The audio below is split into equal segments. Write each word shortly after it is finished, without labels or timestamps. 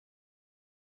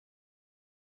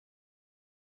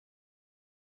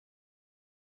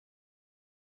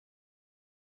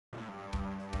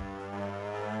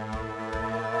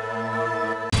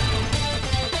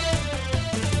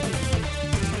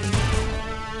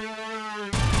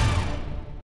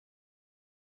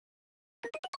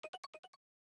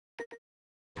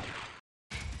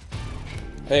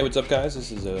Hey, what's up guys?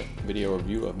 This is a video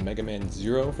review of Mega Man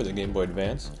Zero for the Game Boy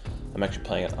Advance. I'm actually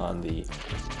playing it on the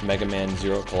Mega Man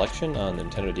Zero collection on the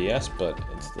Nintendo DS, but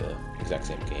it's the exact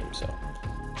same game, so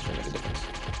it shouldn't make a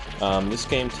difference. This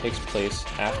game takes place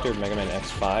after Mega Man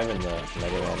X5 in the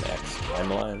Mega Man X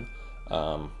timeline.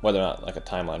 Whether or not like a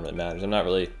timeline really matters. I've never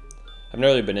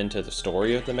really been into the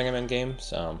story of the Mega Man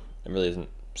games. It really isn't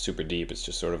super deep. It's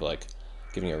just sort of like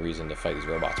giving you a reason to fight these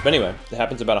robots. But anyway, it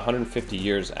happens about 150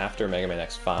 years after Mega Man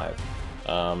X5.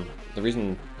 The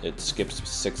reason it skips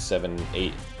 6, 7,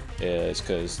 8 is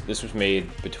because this was made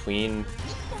between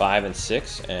 5 and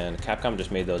 6, and Capcom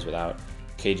just made those without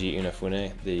Keiji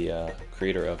Inafune, the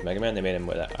creator of Mega Man. They made him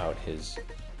without his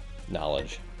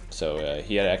knowledge. So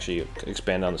he had to actually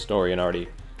expand on the story and already,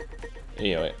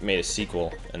 made a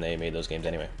sequel, and they made those games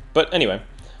anyway. But anyway,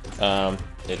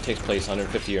 it takes place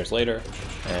 150 years later,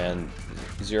 and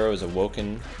Zero is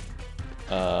awoken.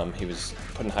 He was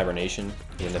put in hibernation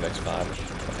at the end of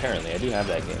X5. Apparently, I do have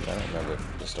that game. I don't remember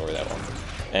the story that well.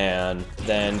 And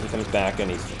then he comes back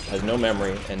and he has no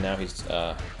memory, and now he's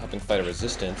helping fight a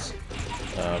resistance,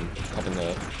 helping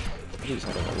the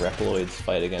Reploids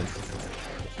fight against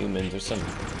humans or some.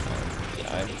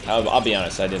 I'll be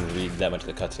honest, I didn't read that much of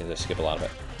the cutscenes. I skip a lot of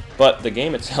it, but the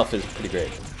game itself is pretty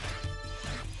great.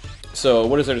 So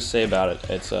what is there to say about it?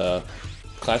 It's a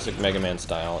classic Mega Man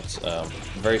style. It's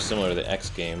very similar to the X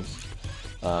games,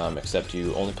 except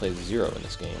you only play Zero in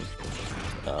this game.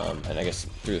 And I guess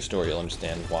through the story you'll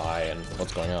understand why and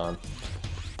what's going on.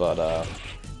 But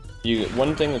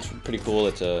one thing that's pretty cool,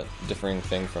 that's a differing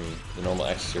thing from the normal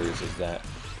X series, is that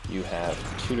you have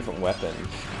two different weapon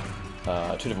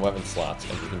slots,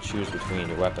 and you can choose between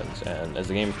your weapons. And as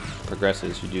the game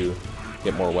progresses, you do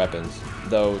get more weapons.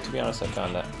 Though, to be honest, I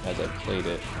found that as I played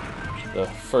it, the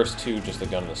first two, just the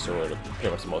gun and the sword, are pretty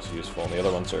much the most useful, and the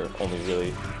other ones are only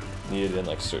really needed in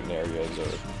like certain areas or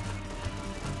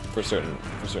for certain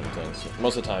things.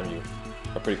 Most of the time, you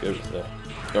are pretty good with the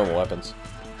normal weapons.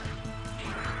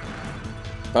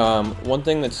 One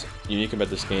thing that's unique about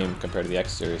this game compared to the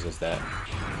X series is that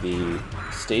the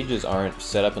stages aren't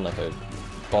set up in like a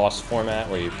boss format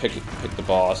where you pick the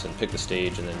boss and pick the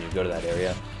stage and then you go to that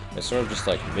area. It's sort of just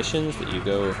like missions that you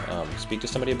go speak to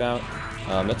somebody about.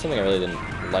 That's something I really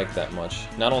didn't like that much.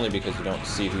 Not only because you don't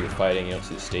see who you're fighting, you don't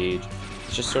see the stage.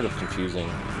 It's just sort of confusing,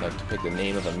 like to pick the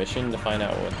name of a mission to find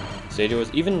out what stage it was.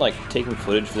 Even like taking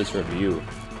footage for this review,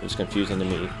 it was confusing to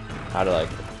me how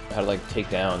to take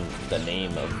down the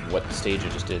name of what stage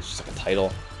it just did. It's just like a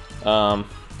title.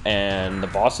 And the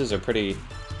bosses are pretty.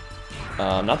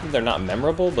 Not that they're not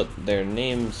memorable, but their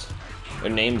names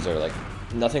are like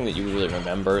nothing that you really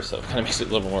remember, so it kind of makes it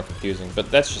a little more confusing. But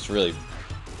that's just really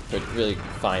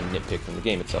fine nitpicking. The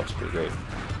game itself is pretty great.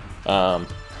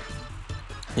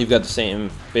 You've got the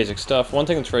same basic stuff. One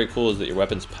thing that's very cool is that your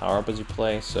weapons power up as you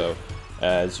play. So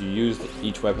as you use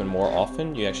each weapon more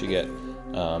often, you actually get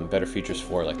better features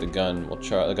for it. Like the gun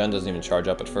the gun doesn't even charge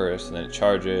up at first, and then it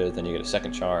charges. Then you get a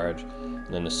second charge.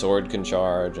 And then the sword can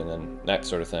charge, and then that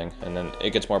sort of thing. And then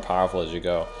it gets more powerful as you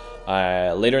go.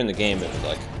 Later in the game, it was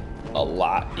like a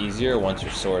lot easier once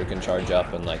your sword can charge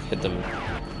up and like hit them,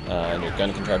 and your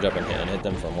gun can charge up and hit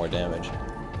them for more damage.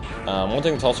 One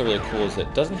thing that's also really cool is that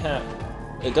it doesn't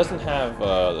have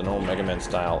the normal Mega Man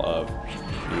style of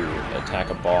you attack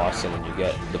a boss and then you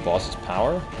get the boss's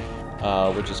power,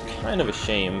 which is kind of a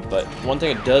shame. But one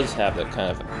thing it does have that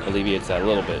kind of alleviates that a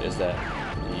little bit is that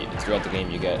throughout the game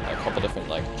you get a couple different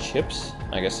like chips.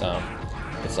 I guess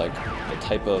it's like a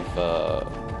type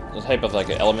of like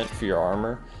an element for your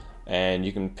armor, and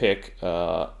you can pick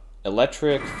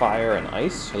electric, fire, and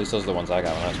ice. At least those are the ones I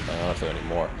got when I was playing. I don't know if there are any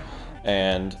more.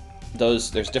 And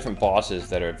there's different bosses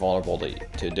that are vulnerable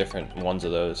to different ones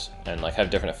of those, and like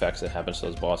have different effects that happen to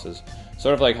those bosses.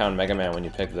 Sort of like how in Mega Man, when you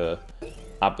pick the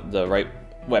right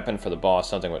weapon for the boss,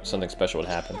 something special would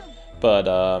happen. But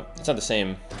it's not the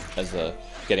same as the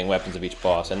getting weapons of each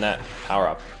boss, and that power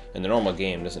up in the normal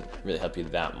game doesn't really help you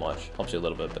that much. Helps you a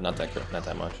little bit, but not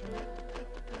that much.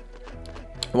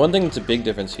 One thing that's a big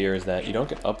difference here is that you don't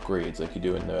get upgrades like you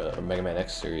do in the Mega Man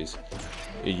X series.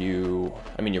 Your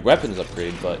weapons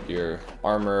upgrade, but your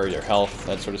armor, your health,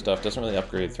 that sort of stuff doesn't really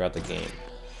upgrade throughout the game,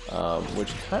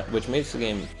 which makes the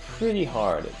game pretty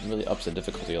hard. It really ups the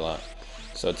difficulty a lot.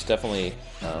 So it's definitely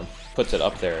puts it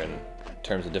up there in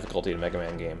terms of difficulty in Mega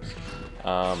Man games.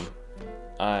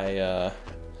 I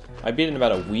beat it in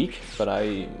about a week, but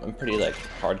I'm pretty like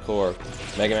hardcore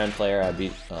Mega Man player. I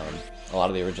beat a lot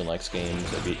of the original X games.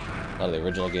 I beat a lot of the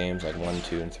original games like 1,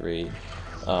 2, and 3.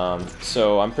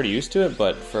 So I'm pretty used to it,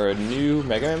 but for a new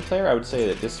Mega Man player, I would say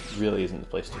that this really isn't the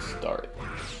place to start.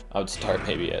 I would start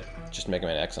maybe at just Mega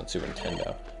Man X on Super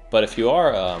Nintendo. But if you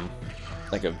are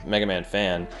like a Mega Man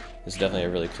fan, this is definitely a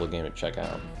really cool game to check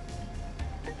out.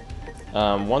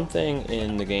 One thing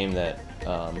in the game that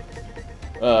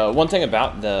one thing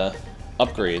about the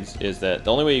upgrades is that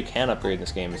the only way you can upgrade in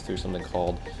this game is through something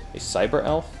called a Cyber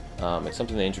Elf. It's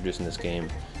something they introduced in this game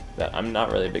that I'm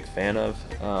not really a big fan of.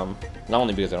 Not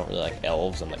only because I don't really like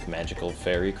elves and like magical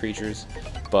fairy creatures,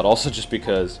 but also just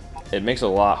because it makes it a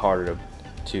lot harder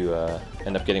to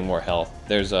end up getting more health.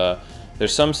 There's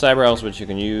some Cyber Elves which you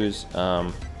can use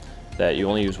that you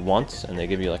only use once, and they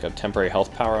give you like a temporary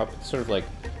health power-up. It's sort of like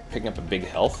picking up a big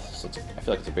health, so I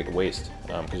feel like it's a big waste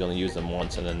because you only use them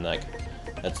once, and then like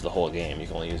that's the whole game. You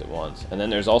can only use it once. And then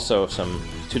there's also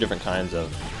two different kinds of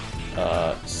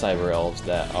Cyber Elves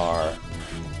that are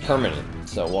permanent.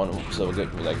 So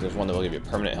there's one that will give you a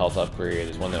permanent health upgrade.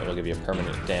 There's one that will give you a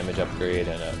permanent damage upgrade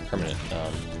and a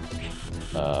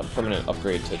permanent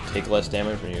upgrade to take less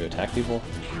damage when you attack people.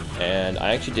 And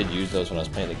I actually did use those when I was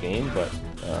playing the game, but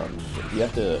you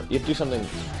have to do something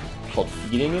called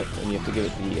feeding it, and you have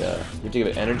to give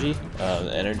it energy.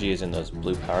 The energy is in those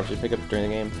blue power-ups you pick up during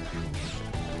the game,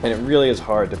 and it really is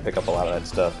hard to pick up a lot of that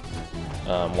stuff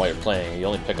while you're playing. You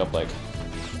only pick up like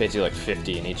basically like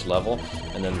 50 in each level,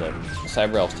 and then the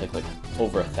Cyber Elves take like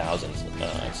over 1,000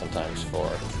 sometimes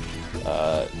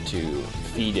to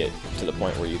feed it to the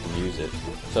point where you can use it.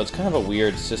 So it's kind of a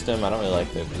weird system. I don't really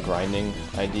like the grinding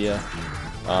idea.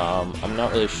 I'm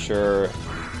not really sure.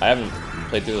 I haven't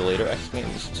played through the later X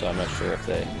games, so I'm not sure if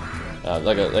they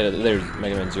later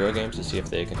Mega Man Zero games to see if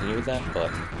they continue with that.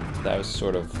 But that was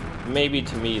sort of maybe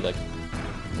to me like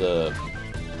the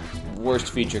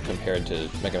worst feature compared to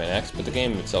Mega Man X, but the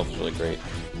game itself is really great.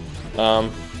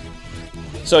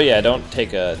 So yeah, don't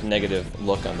take a negative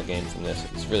look on the game from this.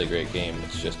 It's a really great game.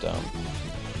 It's just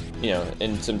you know, it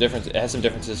has some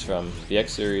differences from the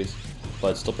X series,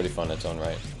 but it's still pretty fun in its own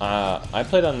right. I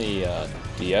played on the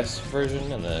DS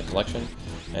version and the collection,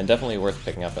 and definitely worth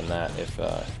picking up on that if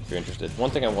you're interested. One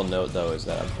thing I will note though is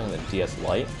that I'm playing the DS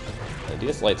Lite. The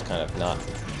DS Lite's kind of not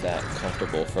that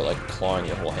comfortable for like clawing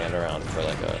your whole hand around for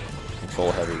like a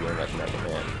control-heavy game like Mega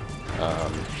Man.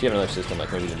 If you have another system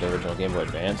like maybe the original Game Boy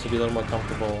Advance would be a little more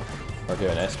comfortable, or if you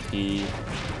have an SP,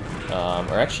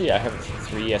 or actually I have a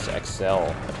 3DS XL.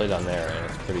 I played on there and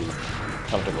it's pretty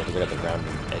comfortable because I got the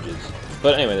rounded edges.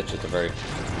 But anyway, that's just a very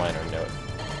minor note.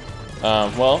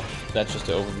 Well, that's just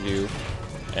an overview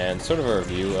and sort of a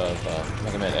review of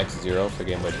Mega Man X-Zero for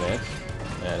Game Boy Advance,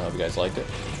 and I hope you guys liked it.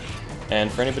 And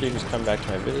for anybody who's come back to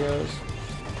my videos,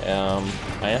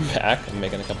 I am back. I'm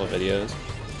making a couple of videos.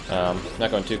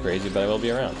 Not going too crazy, but I will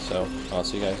be around, so I'll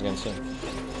see you guys again soon.